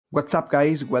What's up,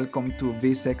 guys? Welcome to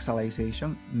this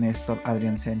exhalation. Nestor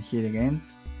Adriansen here again.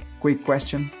 Quick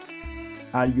question.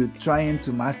 Are you trying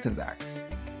to master DAX?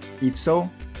 If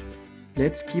so,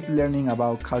 let's keep learning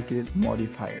about calculated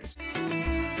modifiers.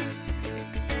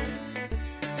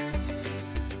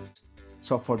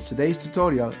 So for today's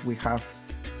tutorial, we have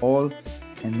all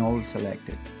and all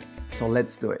selected. So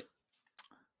let's do it.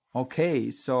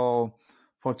 Okay, so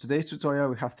for today's tutorial,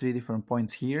 we have three different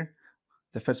points here.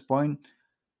 The first point,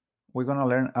 we're going to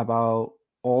learn about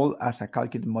all as a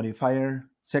calculated modifier.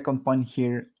 Second point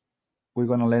here, we're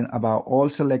going to learn about all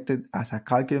selected as a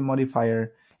calculated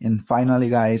modifier. And finally,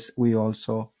 guys, we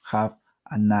also have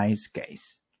a nice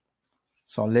case.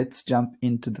 So let's jump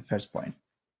into the first point.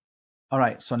 All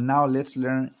right, so now let's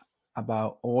learn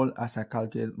about all as a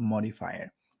calculated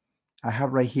modifier. I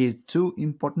have right here two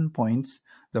important points.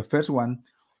 The first one,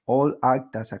 all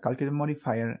act as a calculated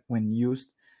modifier when used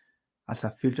as a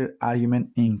filter argument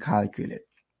in calculate.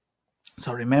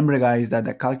 So remember, guys, that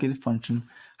the calculate function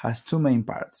has two main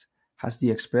parts, has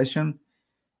the expression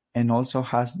and also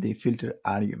has the filter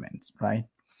arguments, right?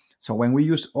 So when we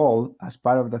use all as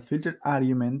part of the filter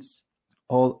arguments,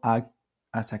 all act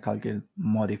as a calculate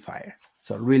modifier.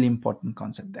 So really important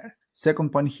concept there.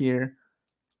 Second point here,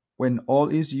 when all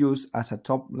is used as a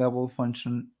top level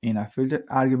function in a filter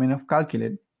argument of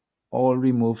calculate, all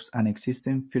removes an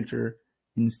existing filter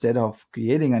instead of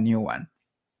creating a new one.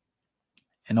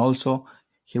 And also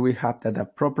here we have that the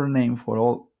proper name for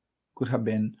all could have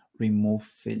been remove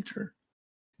filter.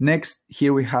 Next,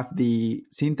 here we have the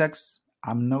syntax.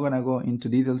 I'm not going to go into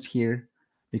details here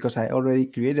because I already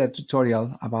created a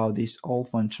tutorial about this all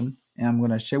function, and I'm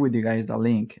going to share with you guys the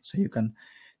link so you can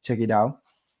check it out.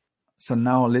 So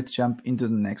now let's jump into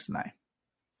the next line.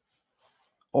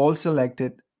 All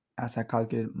selected as a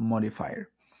calculated modifier.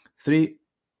 Three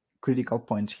critical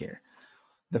points here.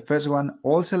 The first one,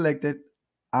 all selected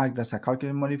act as a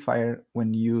calculated modifier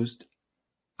when used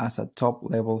as a top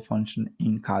level function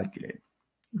in calculate.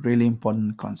 Really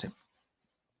important concept.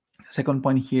 The second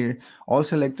point here, all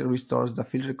selected restores the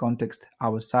filter context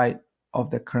outside of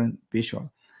the current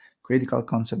visual. Critical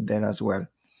concept there as well.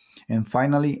 And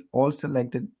finally, all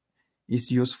selected is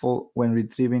useful when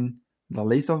retrieving the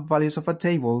list of values of a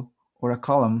table or a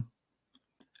column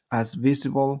as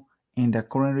visible in the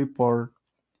current report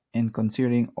and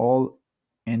considering all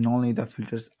and only the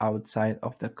filters outside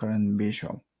of the current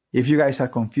visual. If you guys are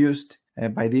confused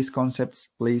by these concepts,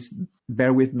 please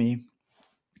bear with me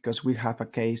because we have a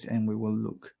case and we will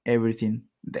look everything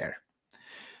there.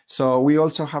 So we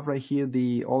also have right here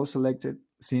the all selected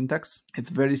syntax. It's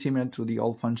very similar to the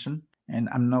all function, and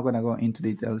I'm not going to go into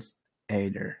details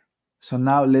either. So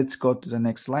now let's go to the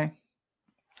next slide.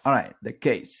 All right, the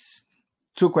case.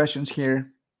 Two questions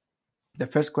here. The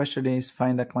first question is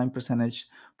find the claim percentage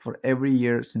for every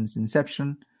year since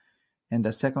inception. And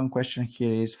the second question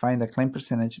here is find the claim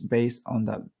percentage based on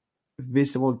the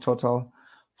visible total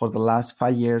for the last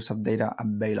 5 years of data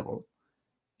available.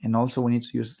 And also we need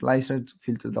to use a slicer to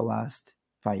filter the last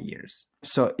 5 years.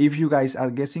 So if you guys are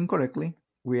guessing correctly,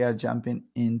 we are jumping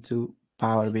into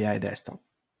Power BI Desktop.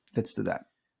 Let's do that.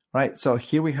 All right, so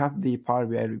here we have the Power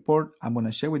BI report. I'm going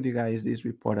to share with you guys this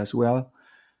report as well.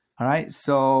 All right,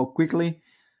 so quickly,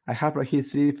 I have right here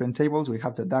three different tables. We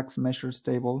have the DAX measures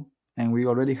table, and we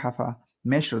already have a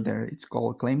measure there. It's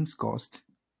called claims cost.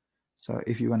 So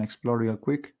if you want to explore real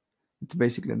quick, it's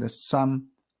basically the sum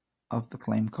of the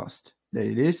claim cost. There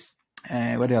it is.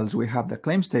 What else? We have the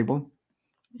claims table.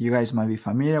 You guys might be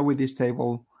familiar with this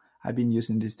table. I've been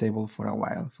using this table for a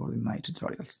while for my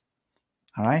tutorials.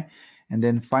 All right, and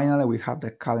then finally, we have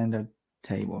the calendar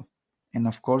table. And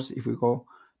of course, if we go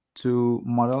to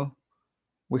model,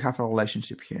 we have a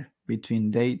relationship here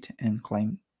between date and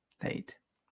claim date.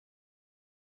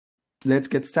 Let's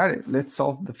get started. Let's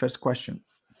solve the first question.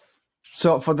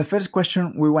 So for the first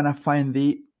question, we want to find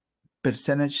the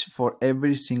percentage for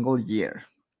every single year.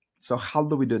 So how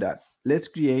do we do that? Let's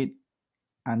create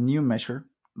a new measure.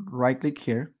 Right click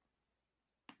here,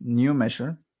 new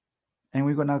measure, and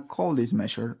we're going to call this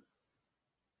measure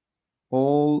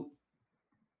all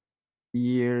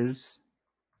years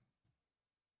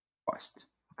cost.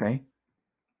 Okay,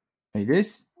 there it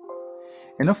is.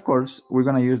 And of course, we're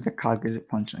going to use the calculate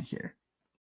function here.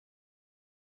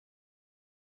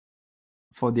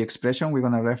 For the expression, we're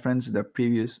going to reference the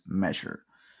previous measure,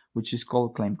 which is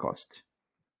called claim cost.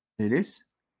 There it is.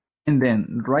 And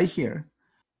then right here,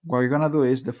 what we're going to do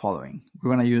is the following.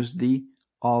 We're going to use the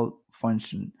all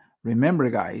function. Remember,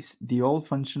 guys, the all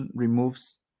function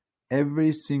removes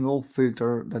every single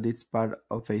filter that is part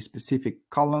of a specific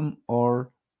column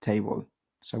or table.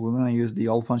 So we're going to use the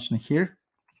all function here.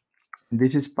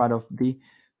 This is part of the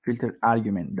filter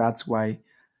argument. That's why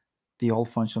the all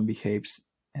function behaves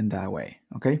in that way,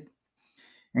 okay?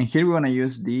 And here we're going to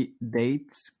use the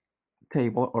dates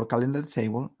table or calendar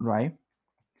table, right?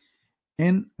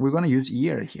 And we're going to use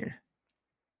year here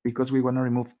because we want to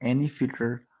remove any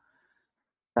filter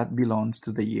that belongs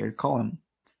to the year column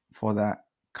for the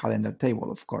calendar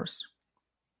table, of course.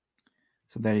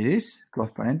 So there it is, close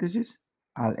parentheses,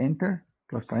 I'll enter,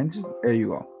 close parentheses, there you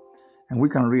go. And we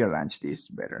can rearrange this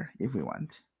better if we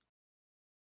want.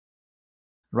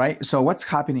 Right, so what's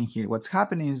happening here? What's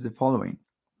happening is the following.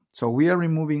 So we are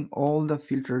removing all the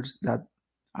filters that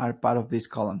are part of this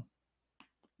column,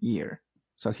 year.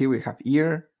 So here we have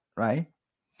year, right?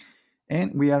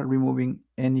 And we are removing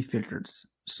any filters.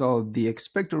 So the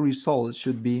expected result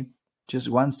should be just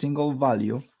one single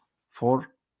value for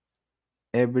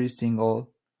every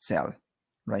single cell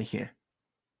right here.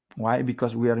 Why?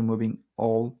 Because we are removing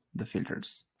all the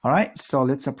filters. All right, so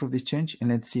let's approve this change and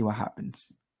let's see what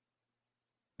happens.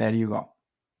 There you go.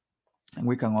 And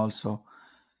we can also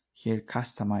here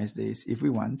customize this if we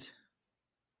want,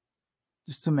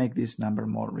 just to make this number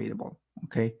more readable,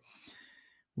 okay?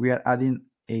 We are adding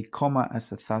a comma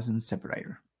as a 1000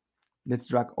 separator. Let's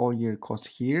drag all year cost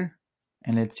here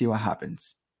and let's see what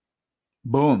happens.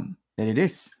 Boom, there it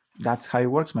is. That's how it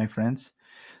works, my friends.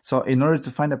 So in order to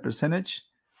find a percentage,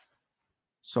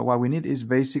 so what we need is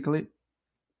basically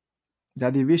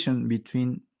the division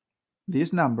between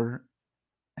this number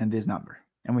and this number.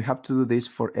 And we have to do this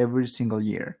for every single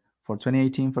year. For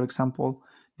 2018, for example,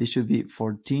 this should be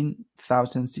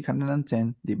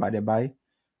 14,610 divided by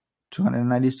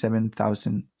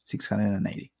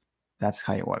 297,680. That's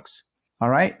how it works. All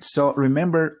right, so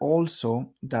remember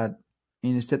also that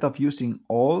instead of using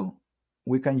all,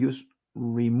 we can use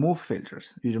remove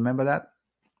filters. You remember that?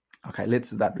 Okay,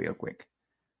 let's do that real quick.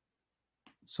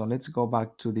 So let's go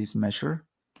back to this measure.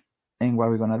 And what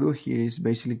we're gonna do here is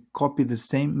basically copy the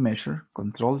same measure,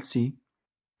 Control C,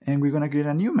 and we're gonna create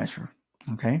a new measure,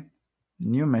 okay?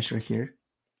 New measure here,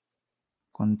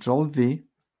 Control V,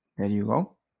 there you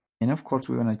go. And of course,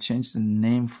 we're gonna change the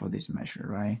name for this measure,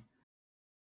 right?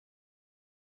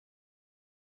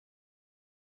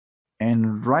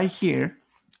 And right here,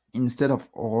 instead of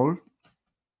all,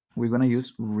 we're gonna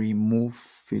use remove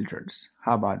filters.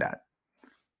 How about that?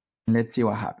 And let's see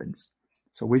what happens.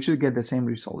 So we should get the same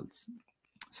results.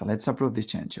 So let's approve this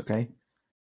change, okay?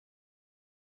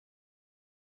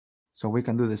 So we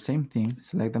can do the same thing,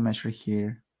 select the measure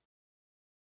here.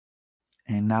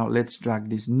 And now let's drag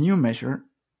this new measure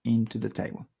into the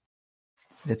table.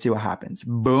 Let's see what happens.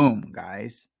 Boom,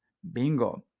 guys.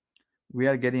 Bingo. We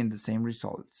are getting the same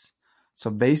results. So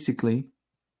basically,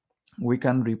 we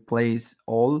can replace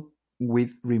all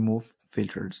with remove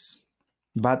filters.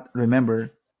 But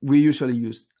remember, we usually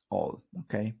use all,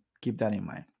 okay? Keep that in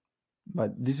mind.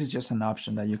 But this is just an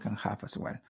option that you can have as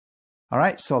well. All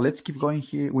right, so let's keep going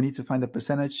here. We need to find the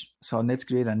percentage. So let's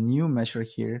create a new measure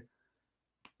here.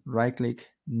 Right click,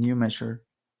 new measure.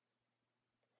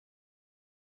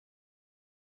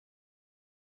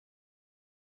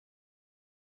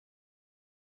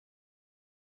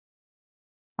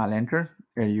 I'll enter,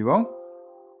 there you go.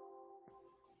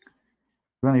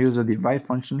 We're gonna use the divide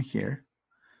function here.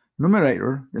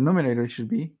 Numerator, the numerator should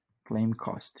be claim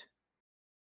cost.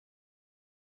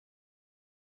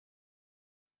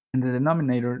 And the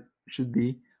denominator should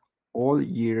be all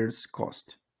years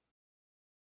cost.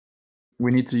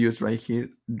 We need to use right here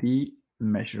the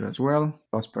measure as well,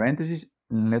 close parentheses,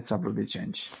 and let's approve the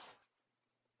change.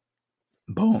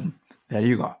 Boom, there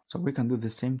you go. So we can do the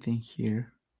same thing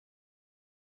here.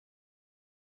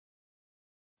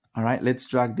 All right, let's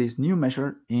drag this new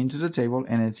measure into the table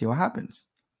and let's see what happens.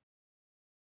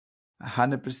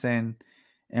 100%,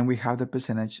 and we have the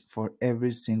percentage for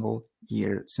every single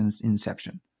year since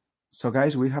inception. So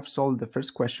guys, we have solved the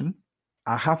first question.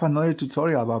 I have another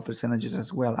tutorial about percentages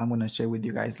as well. I'm going to share with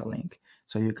you guys the link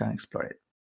so you can explore it.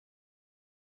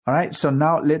 All right, so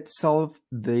now let's solve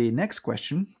the next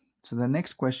question. So the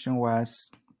next question was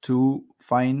to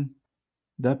find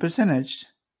the percentage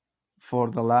for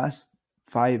the last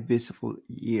 5 visible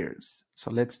years.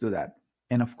 So let's do that.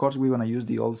 And of course, we're going to use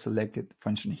the all selected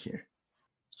function here.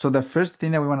 So the first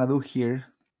thing that we want to do here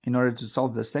in order to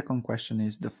solve the second question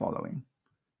is the following.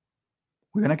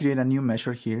 We're going to create a new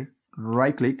measure here,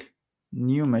 right click,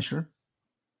 new measure.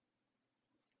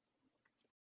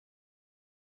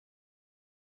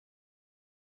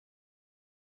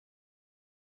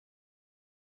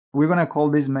 We're going to call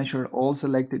this measure all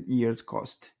selected years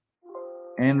cost.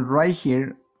 And right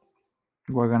here,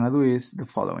 what we're going to do is the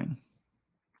following.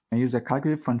 I use a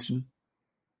calculate function,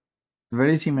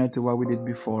 very similar to what we did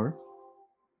before.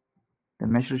 the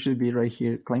measure should be right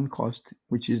here, claim cost,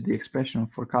 which is the expression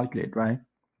for calculate, right?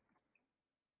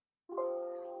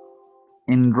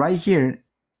 And right here,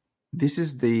 this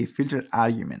is the filter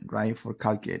argument, right, for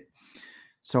calculate.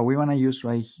 So we want to use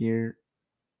right here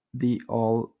the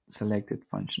all selected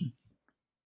function.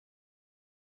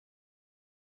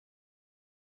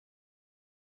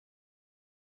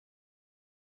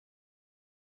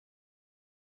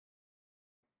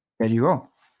 There you go.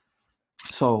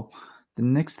 So the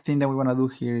next thing that we want to do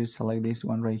here is select this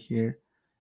one right here.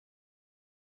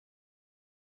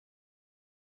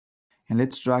 And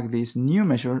let's drag this new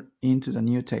measure into the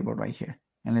new table right here.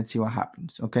 And let's see what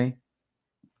happens, okay?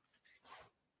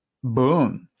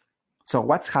 Boom. So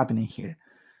what's happening here?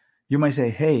 You might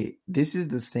say, hey, this is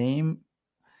the same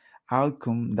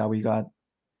outcome that we got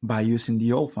by using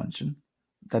the all function.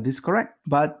 That is correct,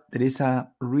 but there is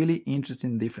a really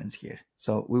interesting difference here.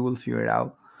 So we will figure it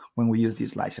out when we use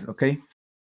this slicer, okay?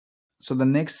 So the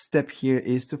next step here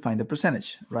is to find the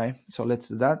percentage, right? So let's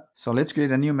do that. So let's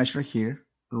create a new measure here,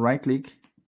 right click.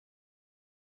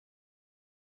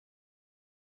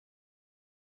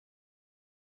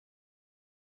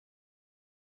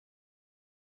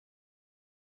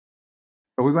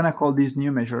 So we're gonna call this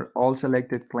new measure all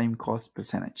selected claim cost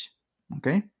percentage,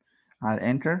 okay? I'll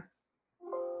enter.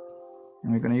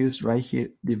 And we're gonna use right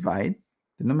here, divide.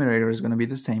 The numerator is gonna be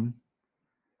the same.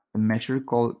 The measure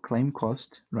called claim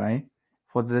cost, right?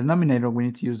 For the denominator, we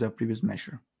need to use the previous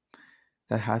measure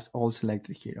that has all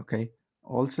selected here, okay?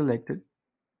 All selected,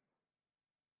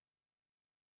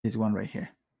 this one right here.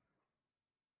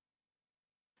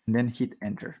 And then hit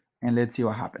enter, and let's see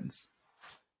what happens.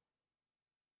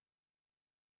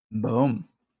 Boom,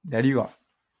 there you go.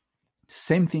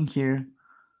 Same thing here,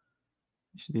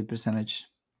 it should be percentage.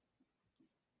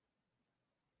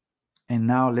 And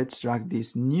now let's drag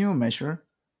this new measure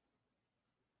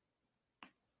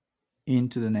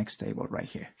into the next table right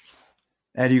here.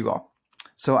 There you go.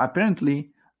 So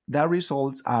apparently the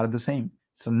results are the same.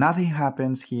 So nothing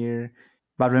happens here.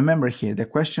 But remember here, the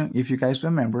question, if you guys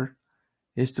remember,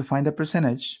 is to find a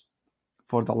percentage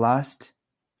for the last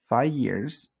 5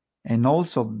 years and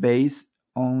also based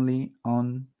only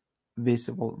on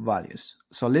visible values.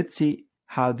 So let's see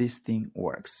how this thing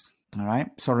works. All right.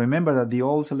 So remember that the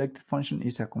all selected function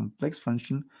is a complex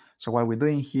function. So what we're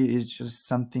doing here is just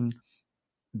something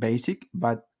basic,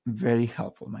 but very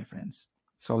helpful, my friends.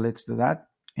 So let's do that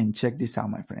and check this out,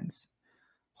 my friends.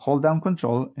 Hold down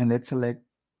Control and let's select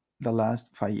the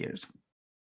last 5 years.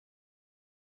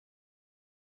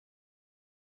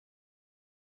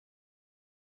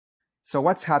 So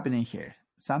what's happening here?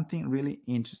 Something really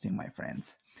interesting, my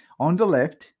friends. On the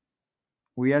left,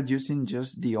 we are using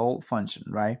just the all function,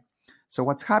 right? So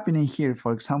what's happening here,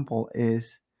 for example,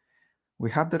 is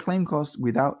we have the claim cost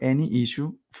without any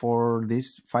issue for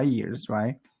these 5 years,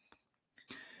 right?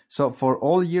 So for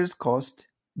all years cost,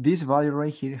 this value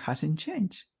right here hasn't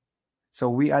changed. So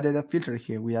we added a filter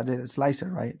here. We added a slicer,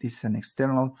 right? This is an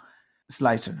external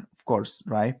slicer, of course,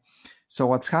 right? So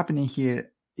what's happening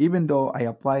here, even though I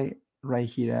apply right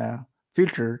here a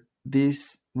filter,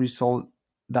 this result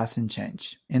doesn't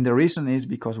change. And the reason is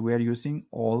because we are using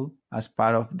all as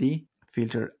part of the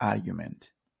filter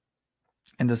argument.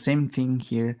 And the same thing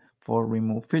here for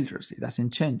remove filters. It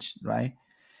doesn't change, right?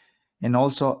 And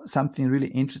also something really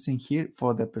interesting here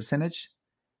for the percentage.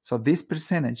 So this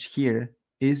percentage here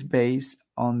is based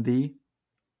on the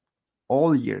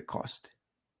all year cost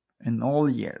in all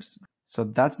years. So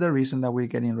that's the reason that we're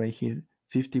getting right here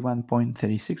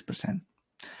 51.36%.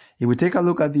 If we take a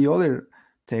look at the other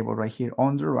table right here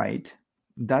on the right,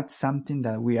 that's something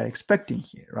that we are expecting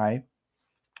here, right?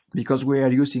 Because we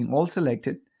are using all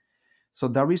selected, so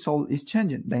the result is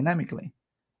changing dynamically.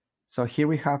 So here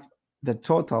we have the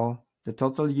total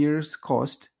years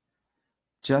cost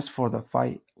just for the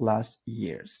 5 last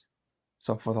years.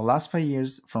 So for the last 5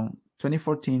 years, from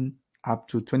 2014 up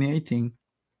to 2018,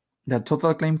 the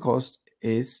total claim cost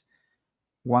is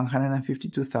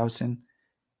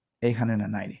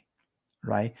 152,890,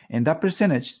 right? And that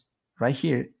percentage right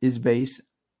here is based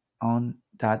on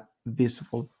that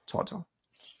visible total.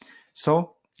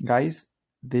 So guys,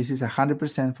 this is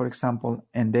 100%, for example,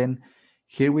 and then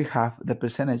here we have the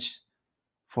percentage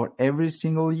for every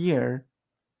single year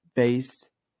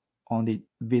based on the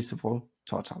visible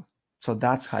total. So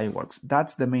that's how it works.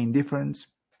 That's the main difference.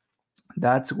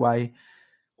 That's why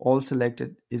all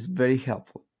selected is very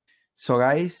helpful. So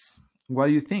guys, what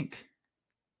do you think?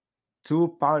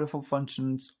 2 powerful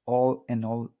functions, all and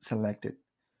all selected.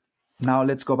 Now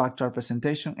let's go back to our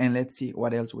presentation and let's see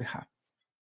what else we have.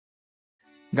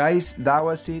 Guys, that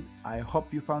was it. I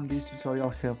hope you found this tutorial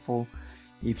helpful.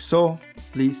 If so,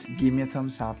 please give me a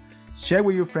thumbs up share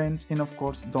with your friends, and of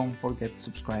course, don't forget to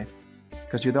subscribe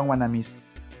because you don't want to miss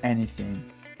anything.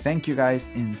 Thank you guys,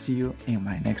 and see you in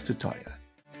my next tutorial.